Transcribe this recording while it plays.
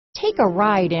Take a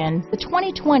ride in the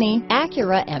 2020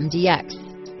 Acura MDX.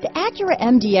 The Acura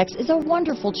MDX is a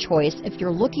wonderful choice if you're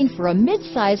looking for a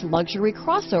mid-size luxury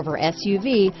crossover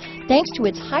SUV thanks to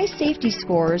its high safety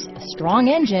scores, a strong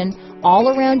engine,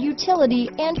 all-around utility,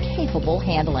 and capable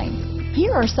handling.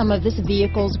 Here are some of this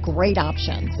vehicle's great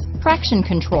options: traction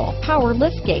control, power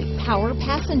liftgate, power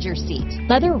passenger seat,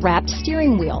 leather-wrapped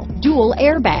steering wheel, dual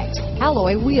airbags,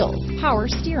 alloy wheels, power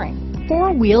steering,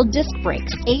 four-wheel disc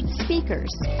brakes, 8 speakers,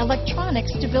 electronic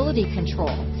stability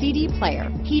control, CD player,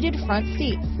 heated front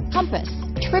seats, compass,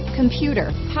 trip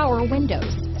computer, power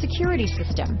windows, security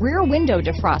system, rear window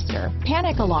defroster,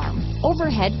 panic alarm,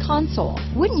 overhead console.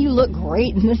 Wouldn't you look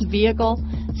great in this vehicle?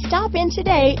 Stop in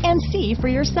today and see for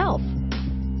yourself.